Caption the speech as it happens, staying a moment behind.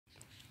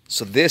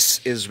So this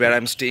is where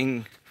I'm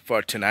staying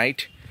for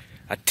tonight,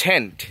 a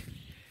tent.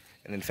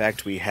 And in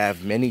fact, we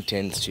have many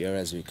tents here,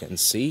 as you can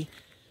see.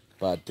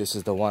 But this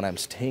is the one I'm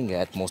staying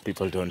at. Most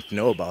people don't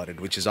know about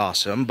it, which is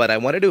awesome. But I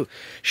wanted to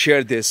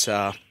share this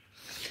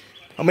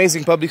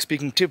amazing public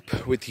speaking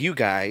tip with you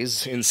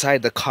guys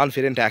inside the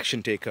Confident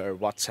Action Taker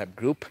WhatsApp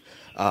group.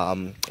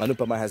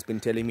 Anupama has been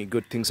telling me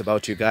good things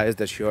about you guys,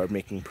 that you are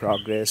making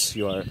progress,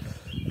 you are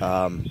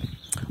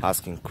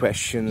asking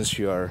questions,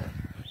 you're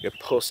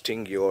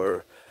posting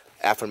your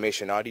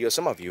affirmation audio.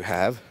 Some of you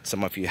have,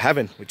 some of you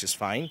haven't, which is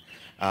fine.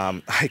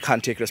 I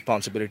can't take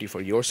responsibility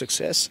for your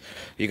success.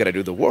 You gotta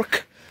do the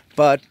work.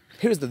 But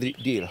here's the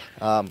deal.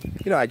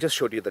 I just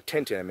showed you the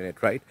tent in a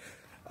minute, right?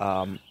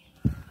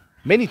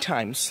 Many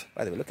times,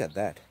 by the way, look at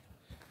that.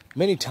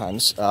 Many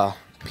times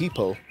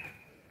people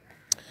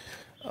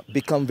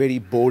become very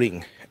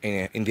boring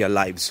in their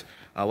lives.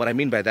 What I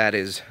mean by that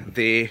is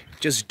they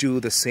just do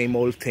the same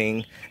old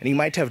thing, and you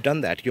might have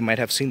done that. You might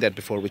have seen that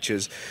before, which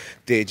is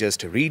they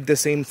just read the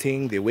same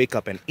thing, they wake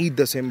up and eat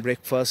the same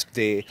breakfast,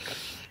 they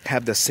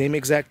have the same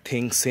exact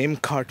thing, same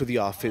car to the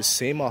office,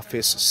 same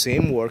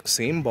work,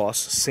 same boss,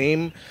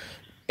 same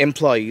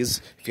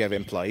employees, if you have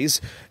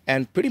employees,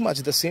 and pretty much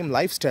the same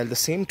lifestyle, the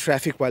same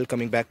traffic while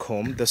coming back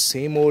home, the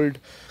same old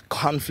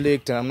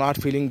conflict, and I'm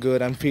not feeling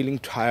good, I'm feeling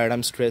tired,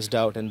 I'm stressed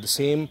out, and the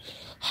same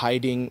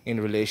hiding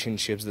in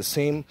relationships, the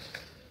same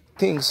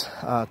things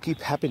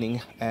keep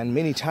happening, and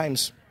many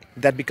times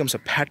that becomes a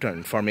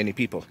pattern for many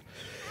people.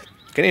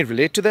 Can you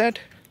relate to that?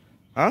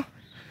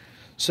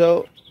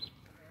 So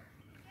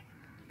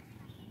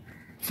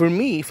for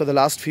me, for the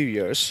last few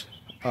years,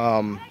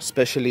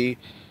 especially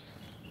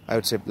I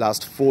would say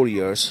last 4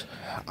 years,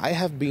 I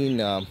have been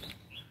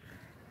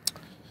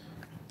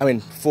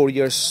last 4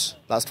 years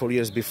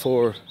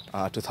before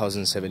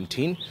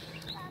 2018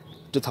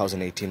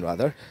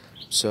 rather.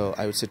 So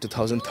I would say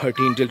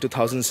 2013 till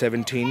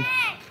 2017,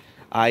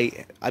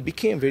 I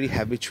became very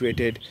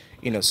habituated,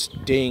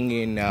 staying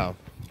in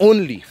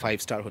only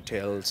 5-star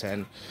hotels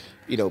and,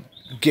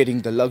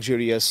 getting the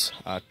luxurious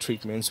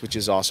treatments, which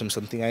is awesome,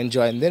 something I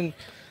enjoy. And then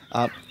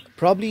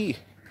probably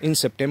in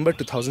September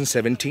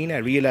 2017, I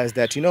realized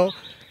that,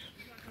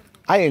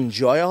 I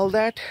enjoy all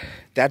that.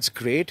 That's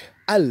great.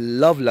 I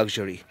love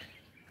luxury.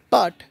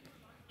 But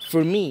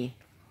for me,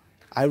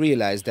 I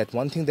realized that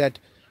one thing that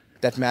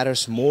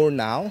matters more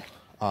now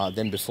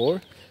than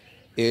before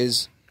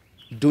is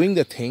doing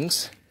the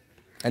things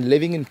and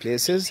living in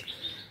places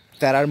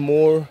that are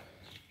more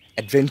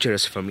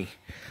adventurous for me.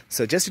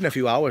 So just in a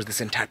few hours, this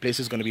entire place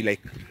is going to be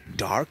like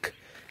dark,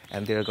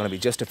 and there are going to be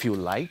just a few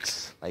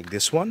lights like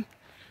this one,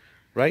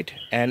 right?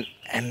 And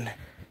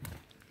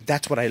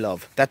that's what I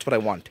love. That's what I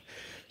want.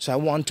 So I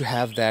want to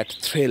have that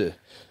thrill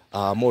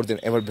more than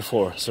ever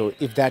before. So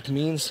if that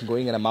means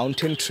going on a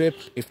mountain trip,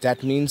 if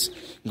that means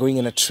going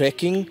on a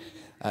trekking,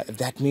 if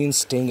that means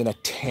staying in a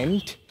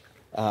tent,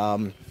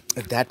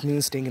 if that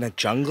means staying in a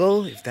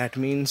jungle, if that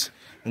means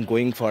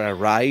going for a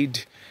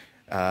ride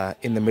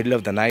in the middle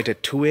of the night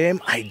at 2 a.m.,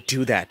 I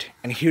do that.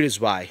 And here is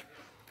why.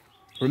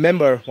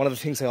 Remember, one of the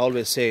things I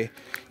always say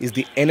is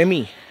the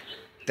enemy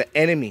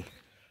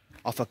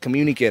of a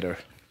communicator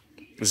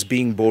is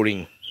being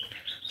boring.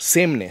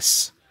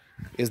 Sameness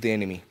is the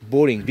enemy.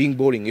 Boring, being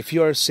boring. If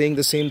you are saying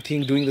the same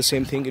thing, doing the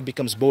same thing, it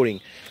becomes boring.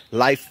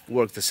 Life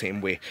works the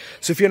same way.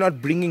 So if you're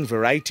not bringing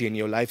variety in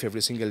your life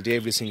every single day,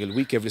 every single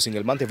week, every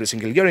single month, every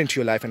single year into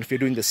your life, and if you're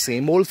doing the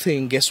same old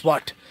thing, guess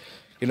what?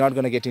 You're not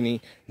going to get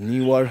any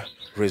newer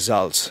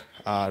results.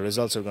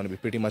 Results are going to be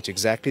pretty much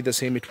exactly the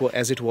same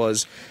as it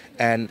was.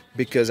 And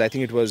because I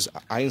think it was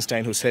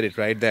Einstein who said it,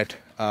 right, that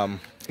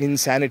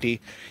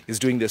insanity is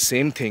doing the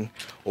same thing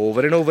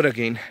over and over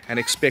again and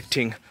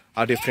expecting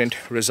a different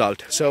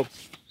result. So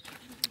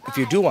if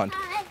you do want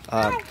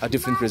a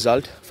different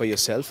result for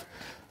yourself,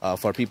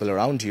 for people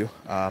around you,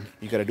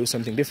 you got to do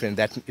something different.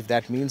 If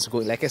that means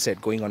going, like I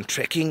said, going on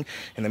trekking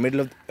in the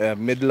middle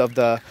of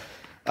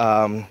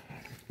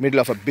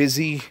a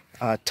busy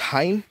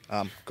time,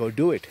 go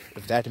do it.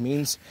 If that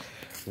means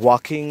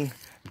walking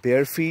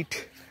bare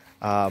feet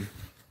on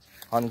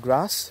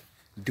grass,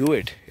 do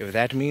it. If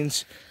that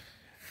means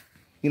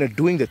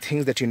doing the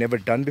things that you never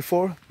done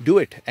before, do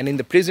it. And in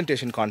the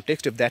presentation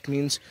context, if that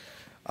means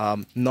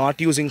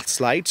not using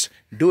slides,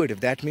 do it.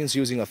 If that means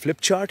using a flip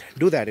chart,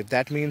 do that. If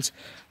that means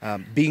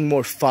being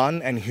more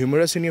fun and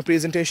humorous in your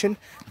presentation,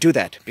 do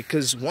that.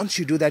 Because once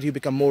you do that, you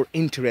become more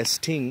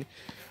interesting.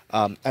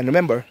 And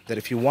remember that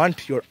if you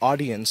want your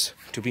audience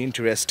to be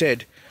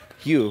interested,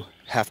 you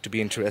have to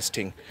be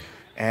interesting.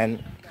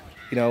 And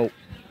I'm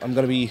going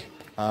to be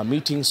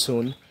meeting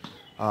soon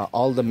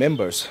all the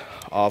members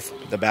of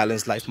the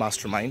Balanced Life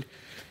Mastermind,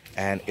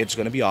 and it's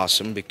going to be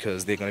awesome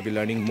because they're going to be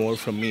learning more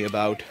from me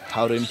about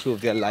how to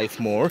improve their life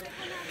more.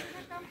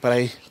 But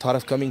I thought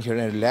of coming here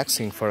and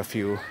relaxing for a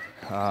few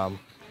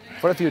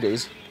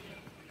days,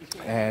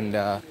 and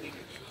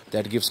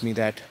that gives me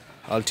that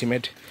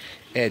ultimate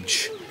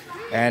edge.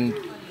 And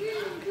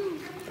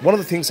one of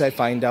the things I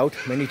find out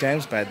many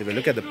times, by the way,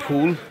 look at the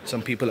pool.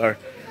 Some people are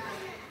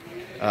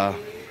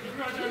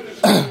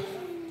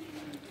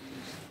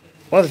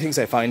one of the things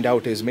I find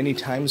out is many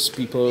times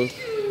people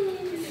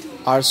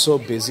are so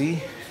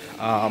busy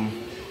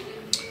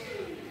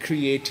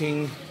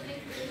creating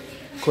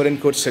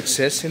quote-unquote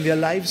success in their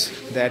lives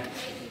that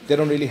they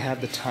don't really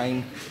have the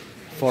time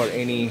for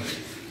any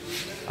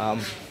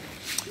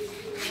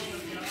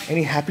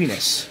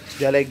happiness.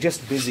 They're like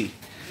just busy.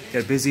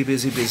 They're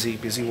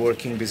busy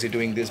working, busy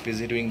doing this,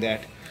 busy doing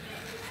that.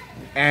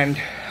 And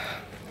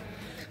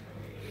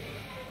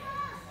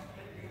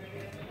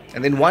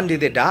then one day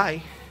they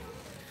die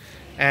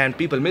and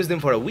people miss them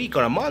for a week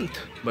or a month,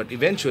 but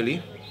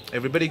eventually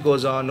everybody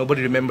goes on,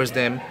 nobody remembers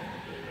them.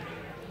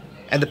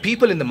 And the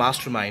people in the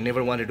mastermind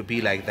never wanted to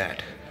be like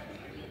that,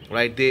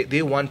 right?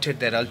 They wanted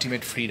that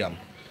ultimate freedom,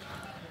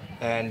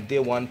 and they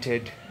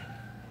wanted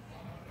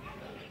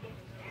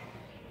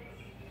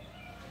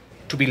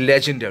to be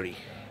legendary.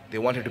 They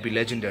wanted to be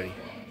legendary.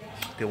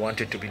 They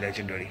wanted to be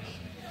legendary.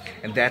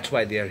 And that's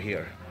why they are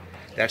here.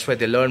 That's why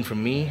they learn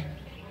from me.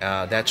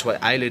 That's why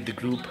I led the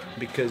group.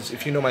 Because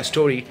if you know my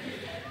story,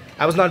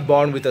 I was not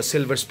born with a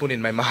silver spoon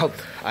in my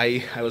mouth.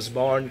 I was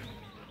born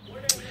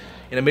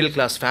in a middle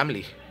class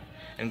family.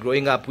 And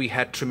growing up, we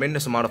had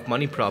tremendous amount of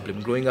money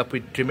problem. Growing up,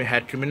 we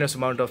had tremendous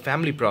amount of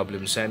family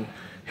problems and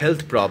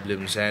health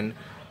problems and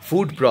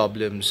food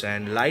problems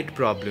and light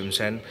problems.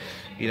 And,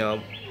 you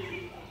know,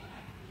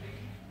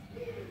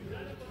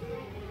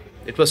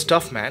 it was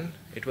tough, man.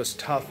 It was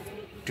tough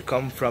to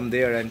come from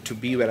there and to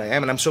be where I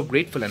am. And I'm so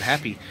grateful and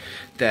happy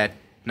that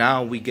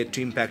now we get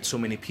to impact so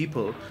many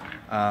people.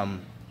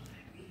 And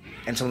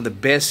some of the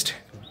best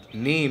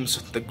names,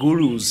 the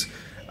gurus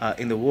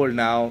in the world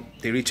now,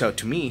 they reach out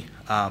to me.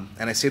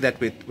 And I say that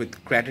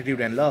with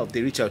gratitude and love.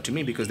 They reach out to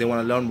me because they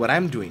want to learn what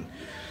I'm doing.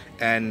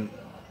 And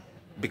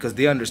because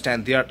they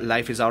understand their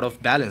life is out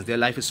of balance. Their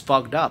life is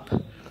fogged up.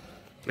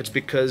 It's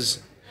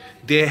because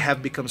they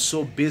have become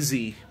so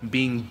busy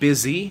being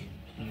busy,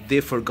 they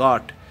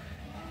forgot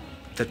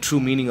the true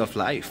meaning of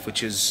life,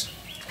 which is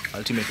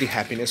ultimately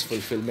happiness,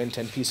 fulfillment,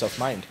 and peace of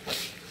mind.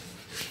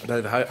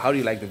 But how do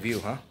you like the view,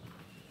 huh?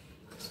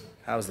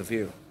 How's the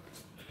view?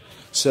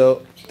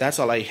 So that's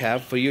all I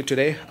have for you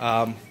today.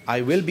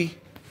 I will be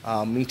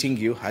meeting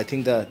you. I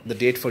think the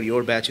date for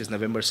your batch is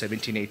November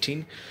 17,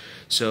 18.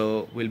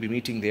 So we'll be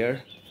meeting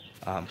there.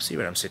 See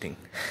where I'm sitting.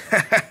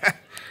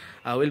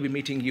 I will be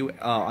meeting you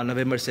on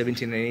November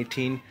 17 and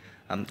 18.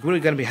 We're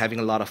going to be having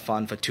a lot of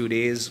fun for 2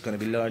 days. Going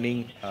to be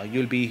learning.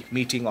 You'll be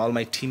meeting all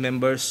my team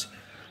members.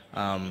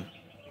 I'm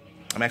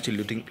actually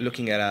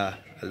looking at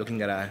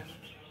a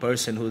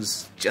person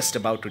who's just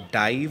about to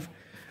dive,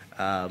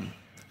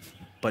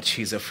 but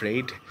she's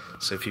afraid.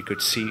 So if you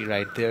could see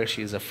right there,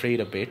 she's afraid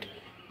a bit,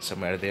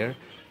 somewhere there.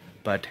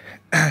 But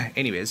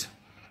anyways,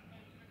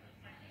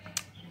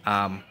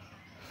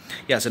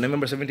 yeah, so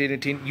November 17,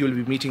 18, you'll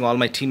be meeting all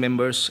my team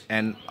members.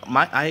 And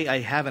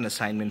I have an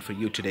assignment for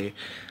you today.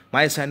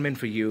 My assignment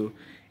for you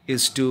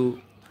is to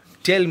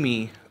tell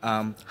me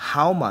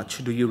how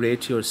much do you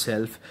rate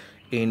yourself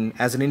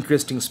as an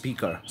interesting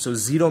speaker. So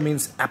 0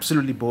 means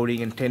absolutely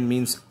boring and 10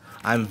 means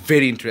I'm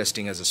very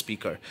interesting as a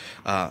speaker.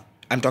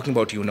 I'm talking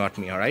about you, not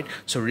me, all right?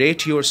 So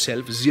rate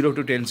yourself 0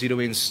 to 10. 0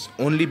 means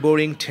only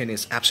boring, 10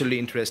 is absolutely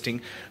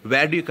interesting.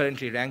 Where do you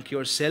currently rank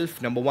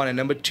yourself? Number 1, and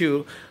number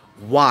 2,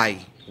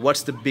 why?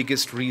 What's the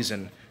biggest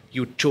reason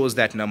you chose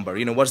that number?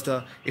 You know,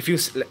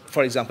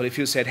 for example, if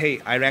you said, hey,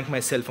 I rank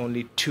myself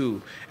only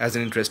 2 as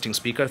an interesting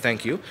speaker,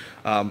 thank you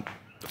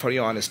for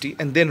your honesty.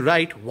 And then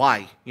write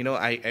why. You know,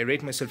 I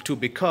rate myself 2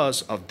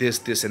 because of this,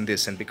 this, and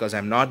this, and because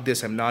I'm not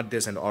this, and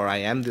or I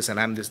am this, and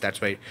I'm this,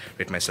 that's why I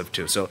rate myself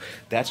 2. So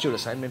that's your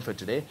assignment for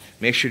today.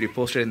 Make sure you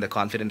post it in the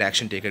Confident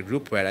Action Taker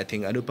group, where I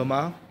think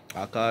Anupama,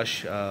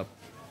 Akash,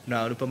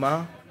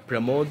 Anupama,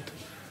 Pramod,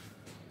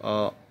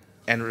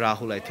 and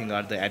Rahul, I think,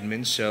 are the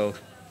admins. So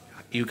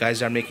you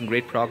guys are making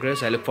great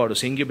progress. I look forward to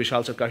seeing you.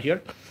 Bishal Sarkar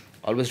here,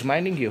 always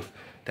reminding you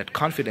that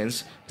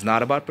confidence is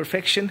not about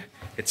perfection.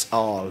 It's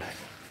all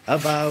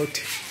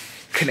about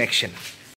connection.